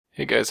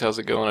Hey guys, how's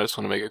it going? I just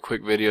want to make a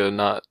quick video and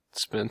not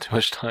spend too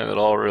much time at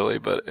all really,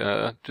 but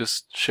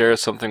just share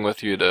something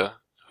with you to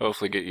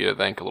hopefully get you to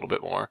think a little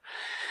bit more.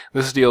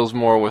 This deals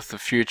more with the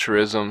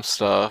futurism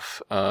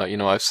stuff.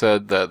 I've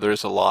said that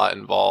there's a lot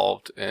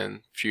involved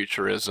in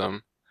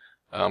futurism.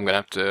 I'm going to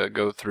have to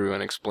go through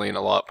and explain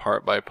a lot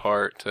part by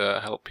part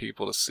to help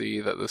people to see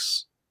that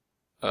this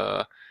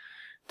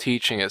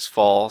teaching is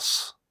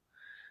false.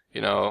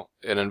 It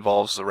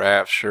involves the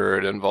rapture,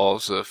 it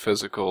involves a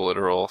physical,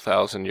 literal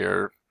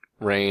 1,000-year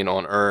reign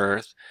on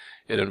earth.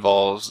 It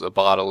involves the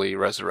bodily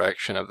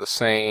resurrection of the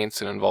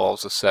saints. It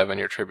involves a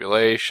 7-year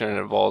tribulation. It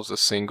involves a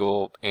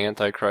single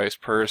Antichrist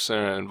person.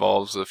 It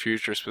involves the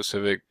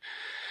future-specific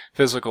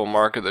physical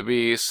mark of the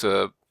beast,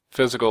 the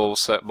physical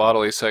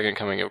bodily second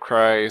coming of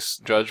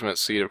Christ, judgment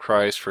seat of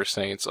Christ for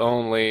saints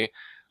only,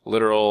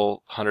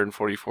 literal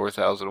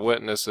 144,000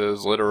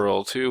 witnesses,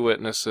 literal 2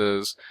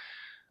 witnesses.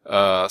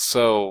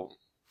 So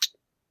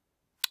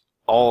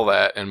all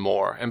that and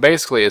more. And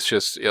basically it's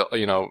just,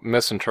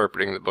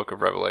 misinterpreting the book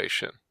of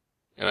Revelation,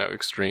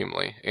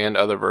 extremely, and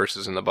other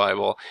verses in the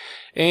Bible.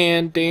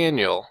 And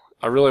Daniel.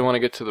 I really want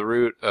to get to the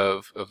root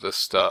of this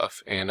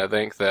stuff, and I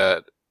think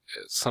that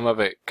some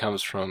of it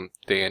comes from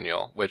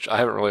Daniel, which I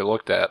haven't really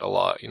looked at a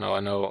lot. I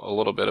know a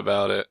little bit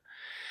about it,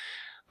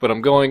 but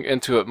I'm going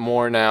into it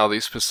more now.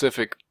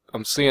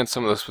 I'm seeing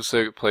some of the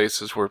specific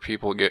places where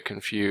people get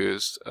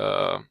confused,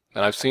 and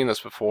I've seen this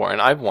before, and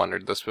I've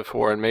wondered this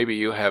before, and maybe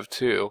you have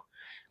too.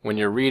 When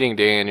you're reading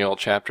Daniel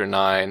chapter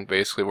 9,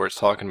 basically where it's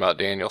talking about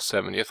Daniel's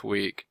 70th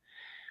week,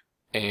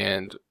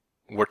 and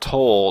we're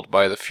told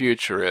by the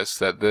futurists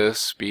that this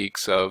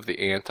speaks of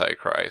the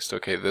Antichrist.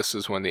 Okay, this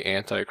is when the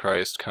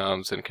Antichrist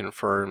comes and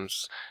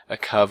confirms a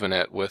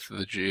covenant with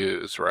the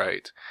Jews,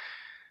 right?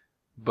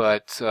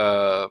 But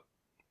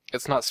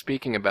it's not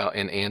speaking about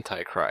an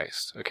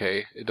Antichrist,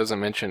 okay? It doesn't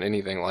mention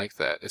anything like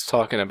that. It's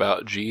talking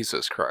about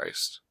Jesus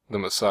Christ, the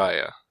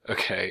Messiah,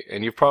 okay?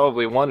 And you've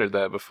probably wondered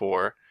that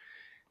before.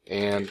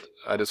 And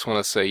I just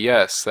want to say,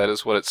 yes, that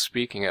is what it's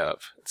speaking of.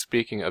 It's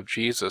speaking of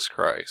Jesus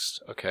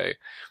Christ, okay?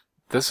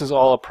 This is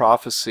all a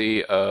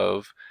prophecy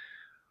of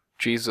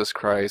Jesus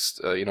Christ,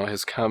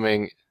 his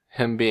coming,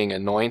 him being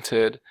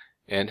anointed,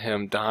 and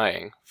him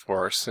dying for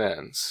our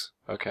sins,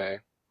 okay?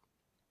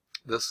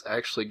 This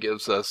actually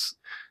gives us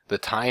the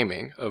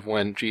timing of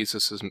when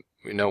Jesus is,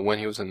 when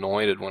he was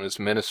anointed, when his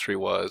ministry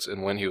was,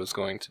 and when he was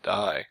going to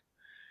die.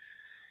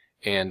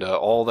 And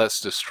all that's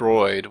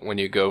destroyed when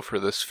you go for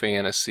this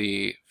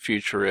fantasy,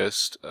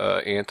 futurist,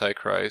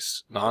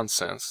 antichrist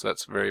nonsense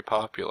that's very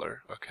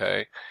popular,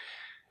 okay?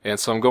 And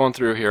so I'm going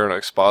through here an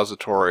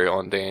expository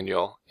on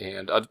Daniel,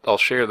 and I'll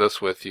share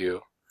this with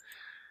you.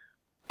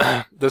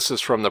 This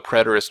is from the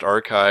Preterist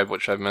Archive,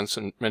 which I've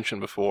mentioned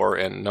before,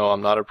 and no,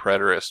 I'm not a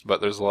preterist, but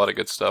there's a lot of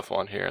good stuff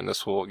on here, and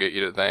this will get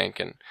you to think.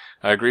 And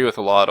I agree with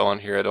a lot on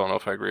here. I don't know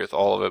if I agree with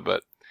all of it,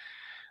 but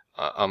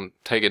I'm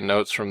taking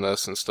notes from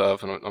this and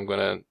stuff, and I'm going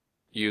to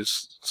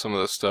use some of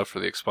this stuff for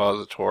the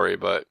expository,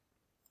 but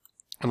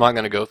I'm not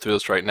going to go through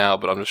this right now,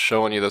 but I'm just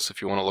showing you this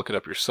if you want to look it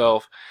up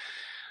yourself.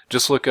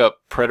 Just look up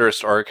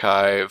Preterist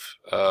Archive,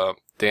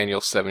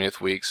 Daniel's 70th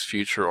Weeks,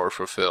 Future or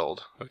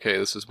Fulfilled. Okay,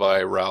 this is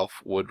by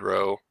Ralph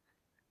Woodrow.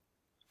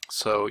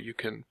 So you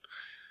can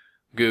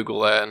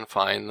Google that and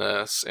find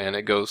this, and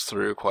it goes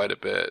through quite a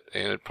bit,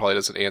 and it probably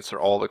doesn't answer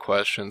all the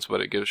questions, but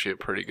it gives you a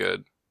pretty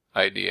good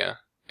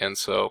idea. And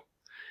so,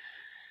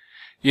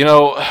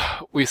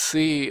 we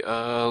see,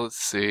 let's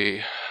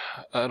see,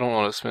 I don't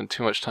want to spend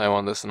too much time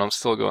on this, and I'm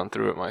still going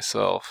through it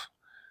myself,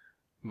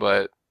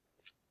 but,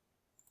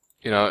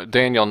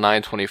 Daniel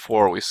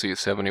 9:24, we see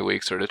 70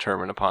 weeks are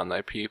determined upon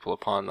thy people,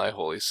 upon thy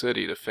holy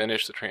city, to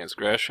finish the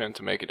transgression,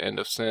 to make an end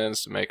of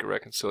sins, to make a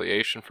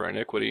reconciliation for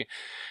iniquity,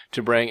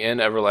 to bring in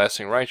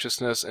everlasting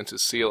righteousness, and to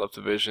seal up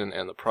the vision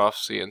and the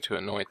prophecy, and to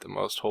anoint the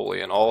most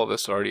holy. And all of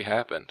this already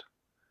happened.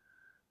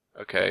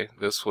 Okay,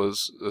 this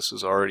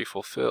is already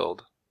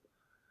fulfilled.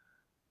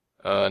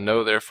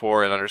 Know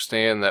therefore and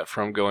understand that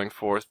from going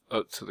forth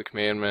up to the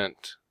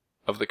commandment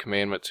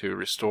to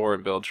restore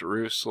and build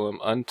Jerusalem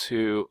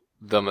unto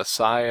the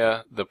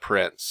Messiah, the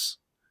Prince.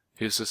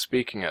 Who's this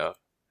speaking of?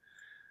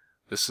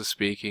 This is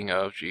speaking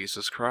of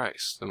Jesus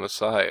Christ, the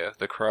Messiah,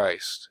 the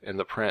Christ, and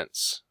the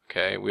Prince.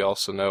 Okay, we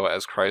also know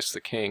as Christ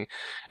the King.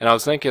 And I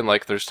was thinking,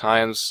 there's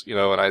times, in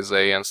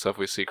Isaiah and stuff,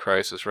 we see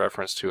Christ is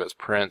referenced to as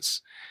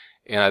Prince.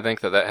 And I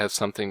think that has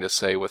something to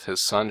say with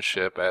his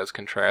sonship as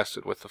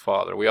contrasted with the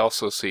Father. We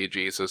also see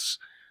Jesus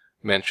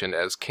mentioned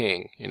as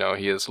King.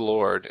 He is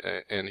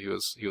Lord, and he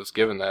was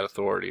given that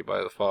authority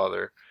by the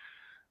Father.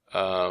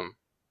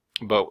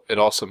 But it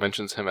also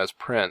mentions him as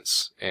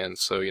Prince, and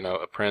so,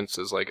 a prince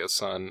is like a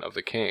son of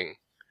the king.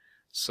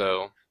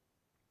 So,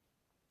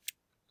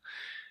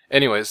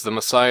 anyways, the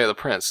Messiah, the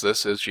Prince,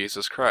 this is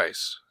Jesus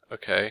Christ,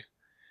 okay?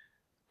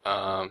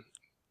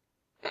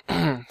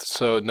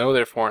 So know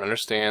therefore and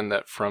understand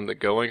that from the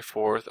going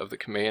forth of the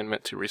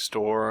commandment to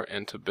restore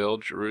and to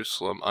build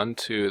Jerusalem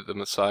unto the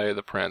Messiah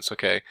the Prince.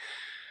 Okay,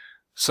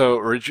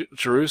 So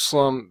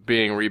Jerusalem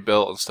being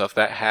rebuilt and stuff,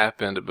 that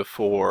happened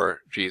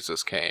before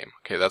Jesus came.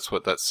 Okay, that's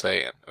what that's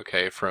saying.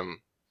 Okay,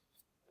 from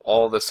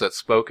all this that's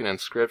spoken in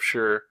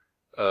Scripture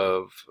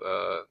of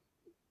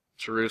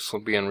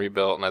Jerusalem being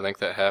rebuilt, and I think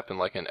that happened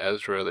like in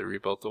Ezra, they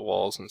rebuilt the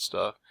walls and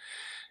stuff.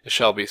 It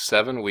shall be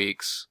 7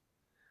 weeks,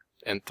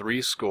 and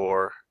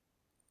 62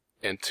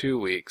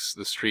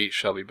 the street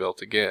shall be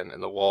built again,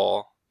 and the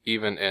wall,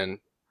 even in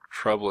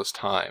troublous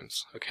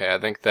times. Okay, I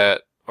think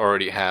that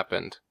already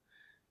happened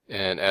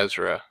in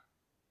Ezra.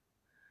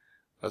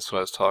 That's what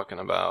I was talking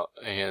about.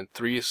 And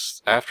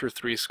after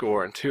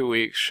 62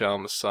 weeks shall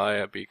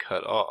Messiah be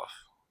cut off.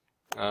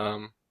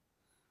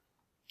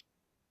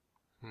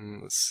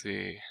 Let's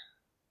see.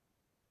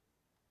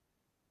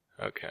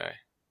 Okay.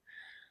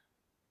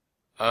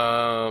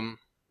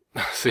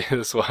 See,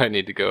 this is why I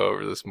need to go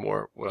over this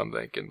more, what I'm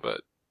thinking,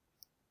 but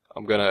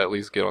I'm gonna at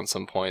least get on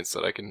some points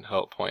that I can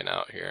help point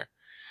out here.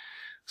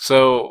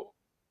 So,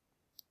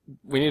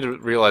 we need to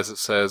realize it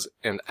says,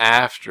 and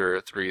after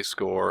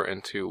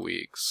 62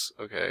 weeks,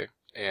 okay?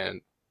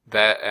 And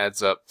that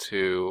adds up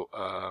to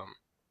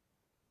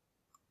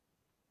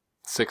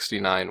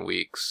 69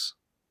 weeks,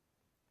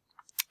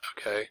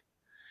 okay?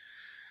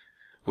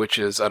 Which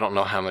is, I don't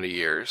know how many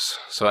years.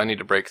 So I need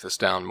to break this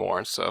down more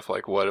and stuff,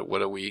 like what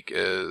a week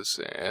is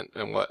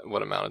and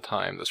what amount of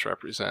time this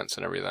represents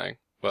and everything.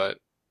 But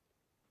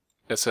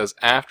it says,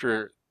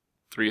 after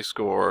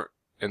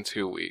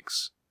 62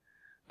 weeks,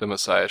 the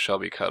Messiah shall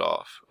be cut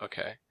off.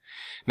 Okay.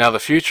 Now the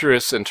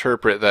futurists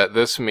interpret that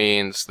this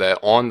means that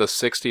on the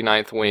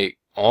 69th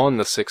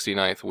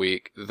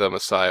week, the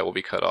Messiah will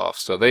be cut off.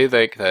 So they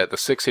think that the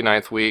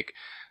 69th week,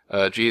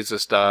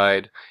 Jesus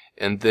died,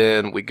 and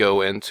then we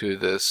go into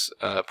this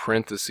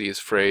parentheses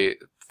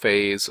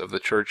phase of the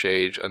church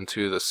age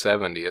unto the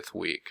 70th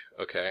week.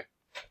 Okay.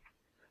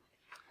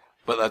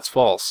 But that's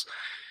false.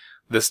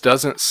 This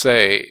doesn't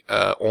say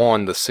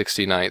on the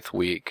 69th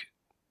week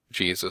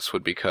Jesus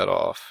would be cut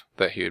off,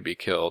 that he would be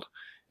killed.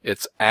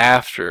 It's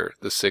after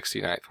the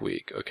 69th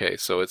week. Okay,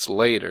 so it's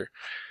later.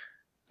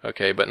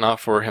 Okay, but not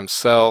for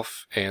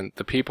himself, and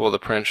the people of the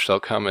prince shall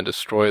come and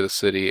destroy the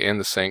city and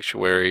the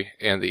sanctuary,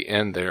 and the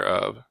end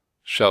thereof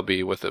shall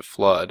be with a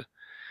flood.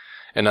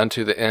 And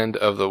unto the end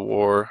of the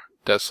war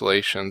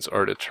desolations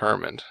are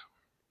determined.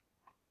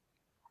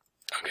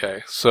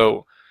 Okay,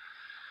 so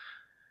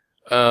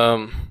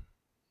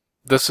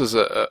this is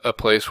a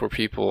place where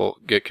people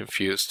get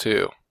confused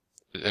too.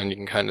 And you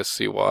can kind of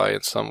see why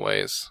in some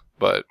ways.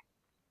 But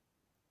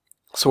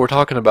so we're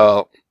talking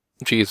about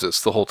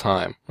Jesus the whole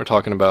time. We're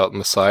talking about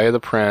Messiah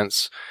the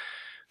Prince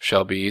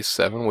shall be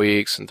 7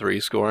 weeks and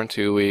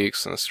 62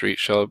 weeks, and the street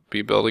shall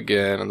be built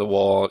again, and the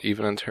wall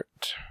even in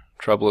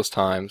troublous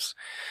times.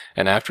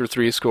 And after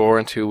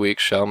 62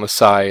 weeks shall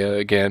Messiah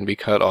again be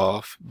cut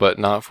off, but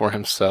not for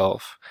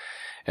himself.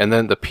 And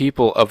then the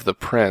people of the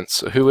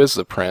Prince. Who is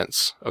the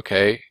Prince?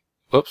 Okay.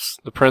 Oops,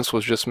 the Prince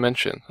was just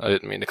mentioned. I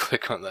didn't mean to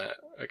click on that.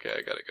 Okay,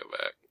 I gotta go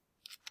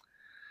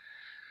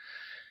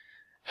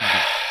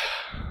back.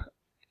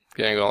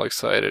 Getting all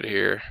excited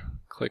here.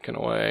 Clicking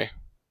away.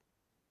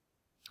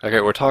 Okay,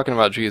 we're talking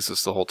about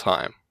Jesus the whole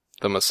time.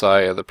 The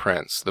Messiah, the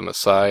Prince. The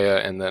Messiah,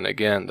 and then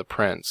again, the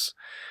Prince.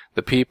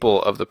 The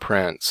people of the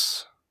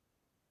Prince.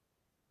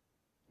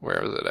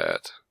 Where is it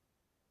at?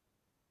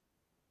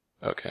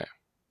 Okay.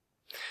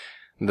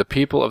 The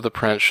people of the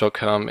Prince shall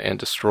come and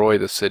destroy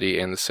the city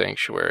and the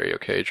sanctuary.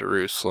 Okay,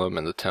 Jerusalem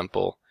and the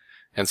temple.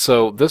 And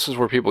so this is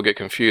where people get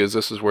confused.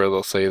 This is where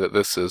they'll say that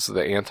this is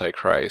the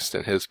Antichrist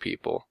and his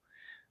people.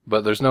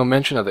 But there's no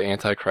mention of the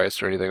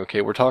Antichrist or anything.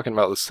 Okay, we're talking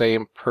about the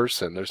same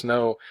person. There's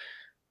no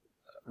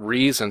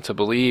reason to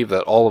believe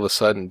that all of a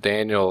sudden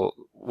Daniel,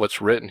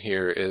 what's written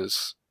here,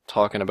 is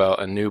talking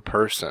about a new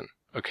person.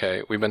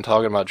 Okay, we've been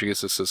talking about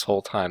Jesus this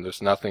whole time.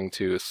 There's nothing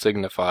to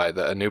signify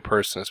that a new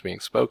person is being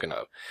spoken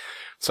of.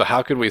 So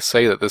how could we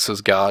say that this is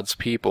God's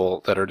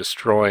people that are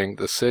destroying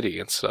the city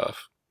and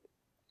stuff?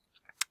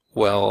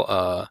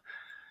 Well,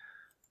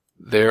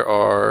 there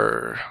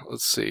are,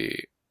 let's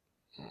see,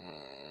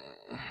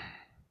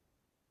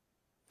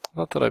 I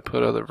thought that I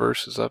put other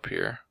verses up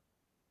here.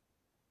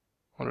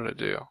 What did I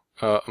do?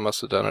 I must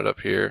have done it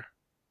up here.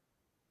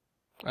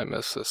 I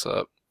messed this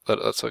up.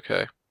 That's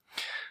okay.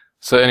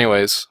 So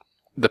anyways,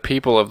 the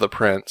people of the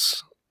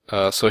Prince.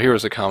 So here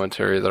was a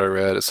commentary that I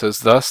read. It says,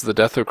 thus the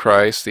death of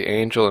Christ, the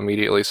angel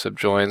immediately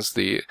subjoins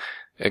the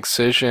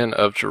excision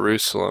of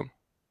Jerusalem.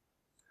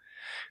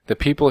 The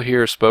people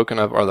here spoken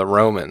of are the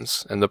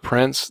Romans, and the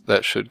prince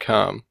that should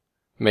come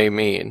may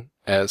mean,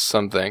 as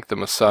some think, the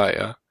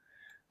Messiah,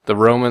 the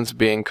Romans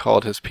being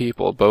called his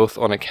people, both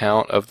on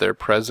account of their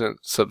present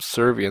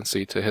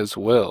subserviency to his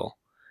will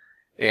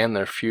and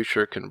their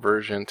future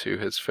conversion to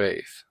his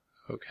faith.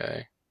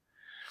 Okay.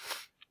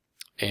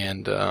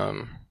 And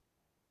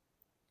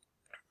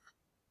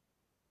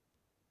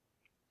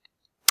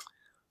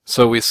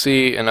so we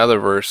see in other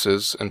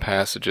verses and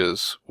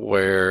passages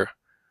where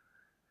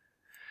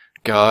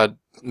God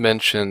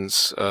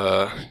mentions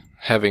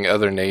having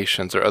other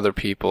nations or other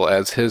people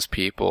as his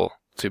people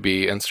to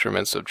be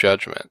instruments of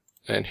judgment.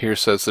 And here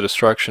says the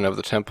destruction of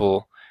the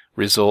temple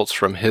results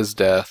from his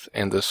death,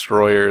 and the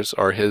destroyers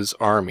are his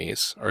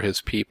armies, or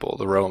his people,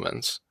 the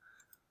Romans.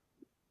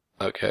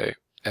 Okay,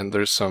 and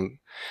there's some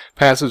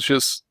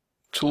passages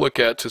to look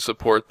at to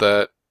support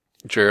that.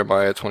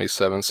 Jeremiah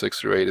 27,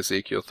 6-8,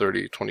 Ezekiel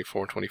 30,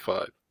 24,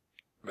 25,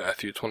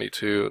 Matthew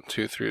 22,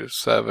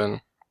 2-7,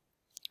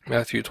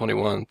 Matthew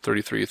 21,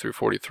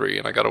 33-43,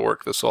 and I gotta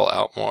work this all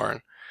out more,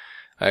 and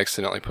I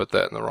accidentally put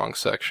that in the wrong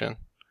section.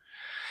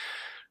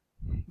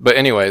 But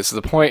anyways,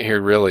 the point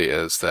here really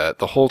is that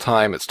the whole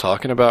time it's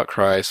talking about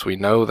Christ. We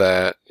know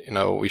that,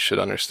 we should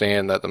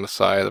understand that the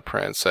Messiah, the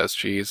Prince, that's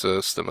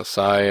Jesus, the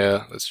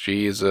Messiah, that's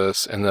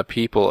Jesus, and the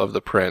people of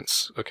the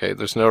Prince. Okay,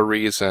 there's no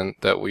reason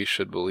that we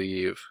should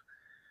believe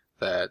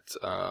that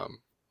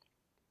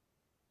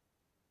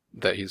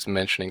that he's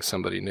mentioning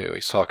somebody new.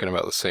 He's talking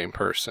about the same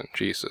person,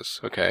 Jesus.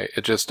 Okay,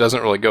 it just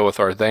doesn't really go with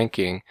our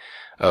thinking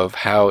of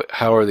how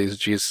are these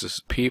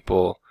Jesus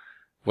people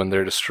when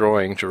they're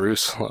destroying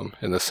Jerusalem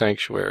in the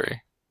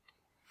sanctuary.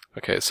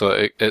 Okay,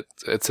 so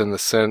it's in the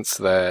sense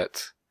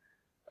that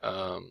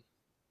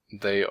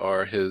they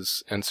are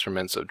his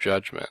instruments of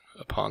judgment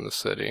upon the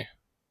city.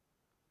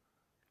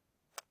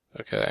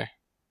 Okay.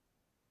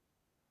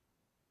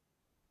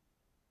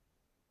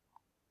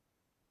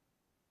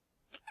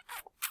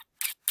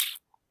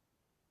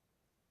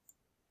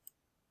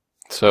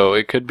 So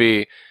it could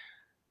be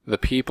the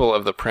people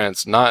of the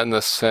Prince, not in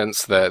the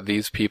sense that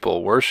these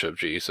people worship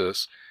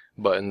Jesus,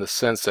 but in the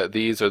sense that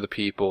these are the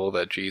people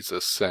that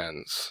Jesus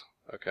sends.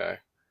 Okay.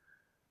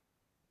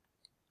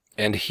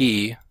 And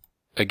he,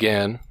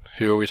 again,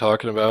 who are we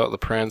talking about? The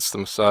Prince, the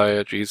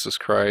Messiah, Jesus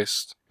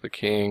Christ, the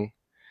King.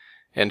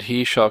 And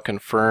he shall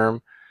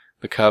confirm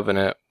the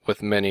covenant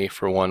with many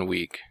for 1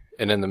 week.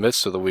 And in the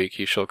midst of the week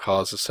he shall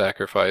cause the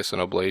sacrifice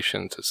and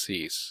oblation to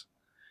cease.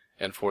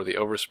 And for the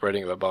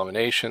overspreading of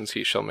abominations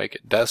he shall make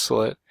it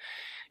desolate,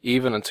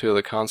 even until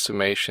the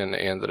consummation,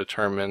 and the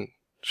determined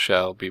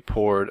shall be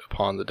poured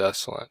upon the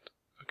desolate.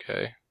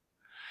 Okay.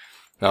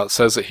 Now it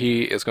says that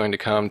he is going to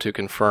come to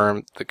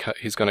confirm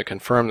he's going to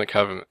confirm the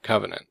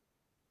covenant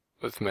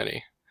with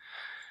many.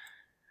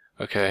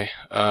 Okay.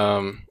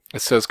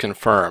 It says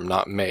confirm,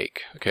 not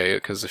make. Okay,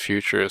 because the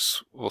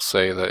futurists will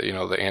say that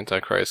the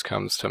Antichrist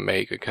comes to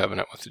make a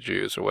covenant with the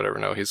Jews or whatever.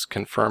 No, he's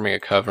confirming a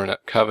covenant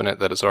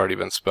that has already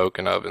been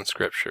spoken of in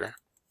Scripture.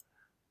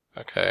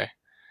 Okay,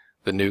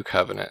 the new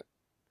covenant.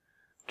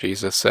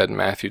 Jesus said in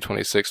Matthew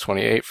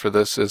 26:28, "For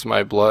this is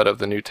my blood of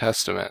the New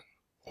Testament,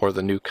 or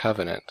the new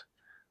covenant,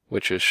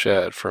 which is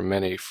shed for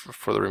many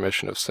for the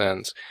remission of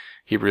sins."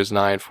 Hebrews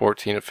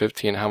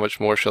 9:14-15, "How much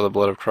more shall the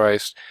blood of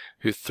Christ,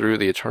 who through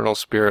the eternal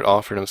Spirit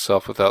offered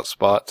himself without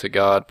spot to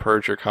God,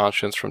 purge your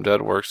conscience from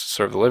dead works to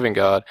serve the living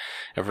God?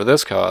 And for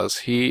this cause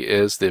he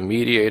is the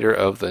mediator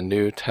of the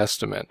New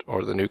Testament,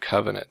 or the new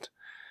covenant,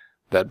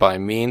 that by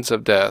means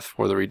of death,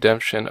 for the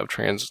redemption of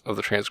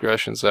the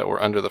transgressions that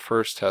were under the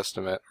first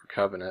testament or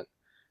covenant,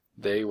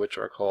 they which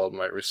are called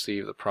might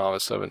receive the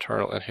promise of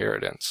eternal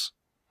inheritance."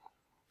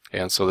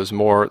 And so there's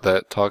more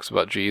that talks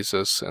about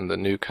Jesus and the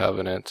new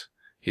covenant.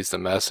 He's the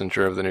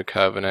messenger of the new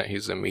covenant.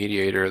 He's the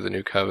mediator of the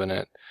new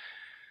covenant.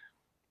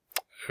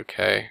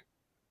 Okay.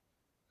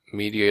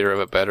 Mediator of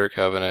a better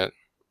covenant.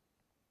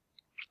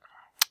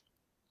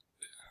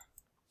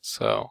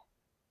 So,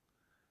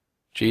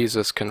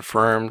 Jesus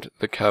confirmed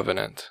the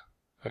covenant.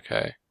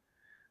 Okay.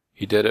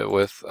 He did it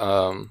with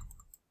the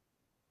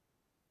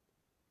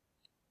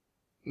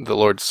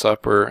Lord's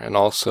Supper, and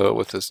also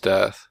with his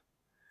death.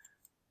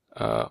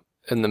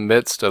 In the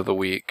midst of the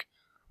week,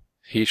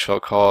 he shall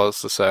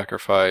cause the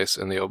sacrifice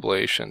and the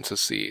oblation to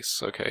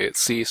cease. Okay, it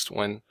ceased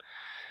when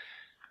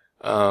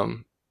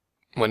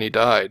he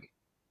died.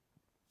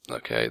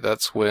 Okay,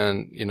 that's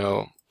when,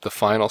 the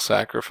final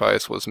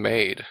sacrifice was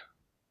made.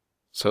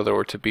 So there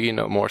were to be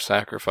no more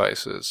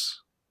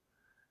sacrifices.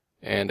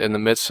 And in the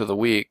midst of the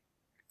week,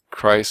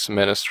 Christ's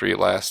ministry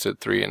lasted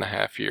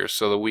 3.5 years.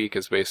 So the week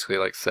is basically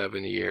like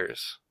 7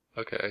 years.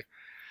 Okay.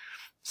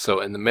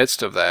 So in the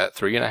midst of that,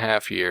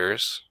 3.5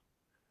 years,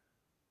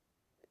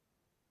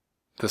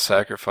 the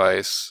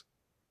sacrifice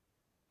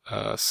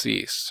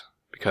ceased,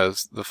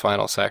 because the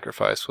final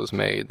sacrifice was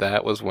made.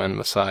 That was when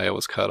Messiah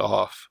was cut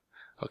off.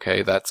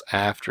 Okay, that's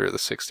after the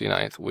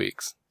 69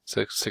 weeks.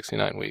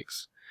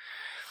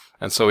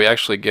 And so we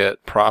actually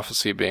get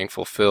prophecy being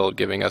fulfilled,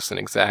 giving us an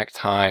exact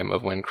time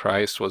of when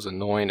Christ was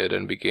anointed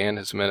and began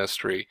his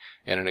ministry,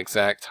 and an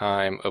exact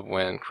time of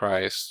when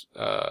Christ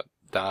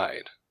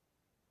died.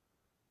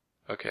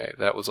 Okay,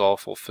 that was all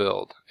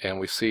fulfilled. And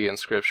we see in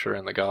Scripture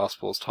and the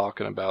Gospels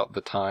talking about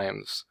the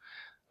times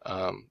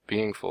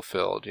being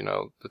fulfilled.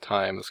 The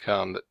time has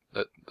come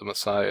that the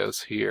Messiah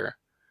is here.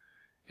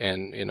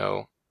 And,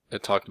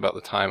 it talked about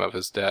the time of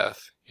his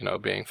death,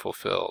 being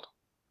fulfilled.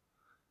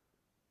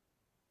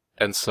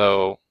 And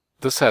so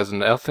this has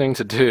nothing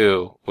to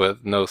do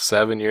with no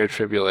 7-year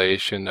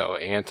tribulation, no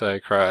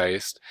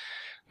Antichrist,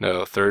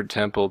 no third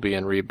temple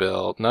being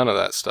rebuilt, none of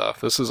that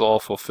stuff. This is all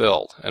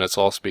fulfilled, and it's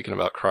all speaking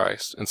about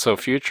Christ. And so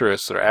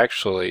futurists are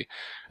actually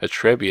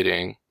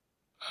attributing,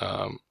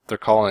 they're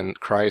calling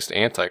Christ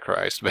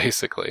Antichrist,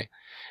 basically.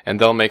 And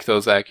they'll make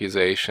those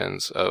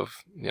accusations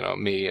of,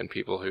 me and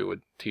people who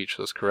would teach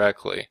this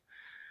correctly.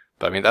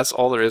 But I mean, that's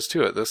all there is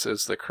to it. This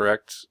is the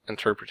correct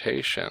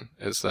interpretation,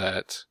 is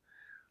that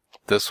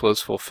this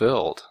was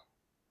fulfilled.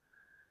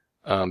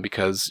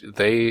 Because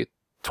they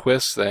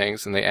twist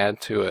things and they add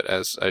to it,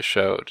 as I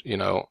showed.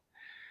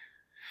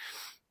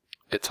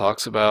 It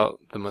talks about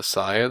the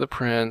Messiah, the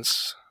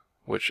Prince,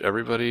 which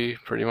everybody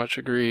pretty much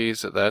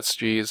agrees that that's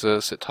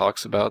Jesus. It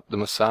talks about the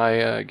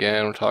Messiah,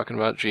 again, we're talking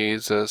about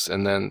Jesus,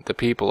 and then the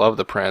people of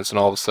the Prince, and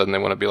all of a sudden they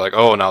want to be like,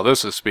 oh, now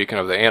this is speaking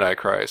of the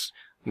Antichrist.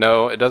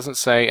 No, it doesn't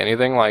say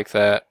anything like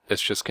that.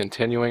 It's just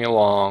continuing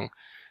along.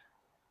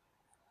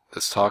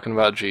 It's talking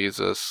about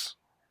Jesus.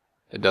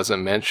 It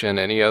doesn't mention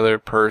any other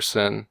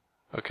person,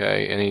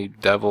 okay, any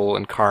devil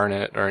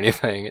incarnate or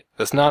anything.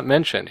 That's not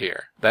mentioned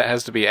here. That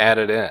has to be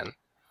added in.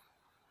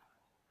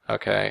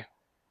 Okay.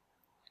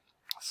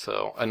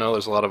 So, I know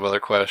there's a lot of other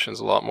questions,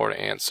 a lot more to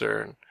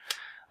answer. And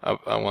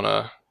I want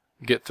to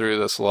get through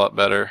this a lot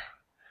better.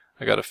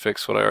 I got to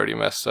fix what I already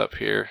messed up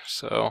here.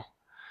 So,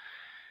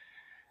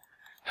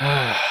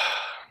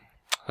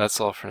 that's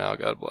all for now.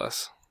 God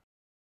bless.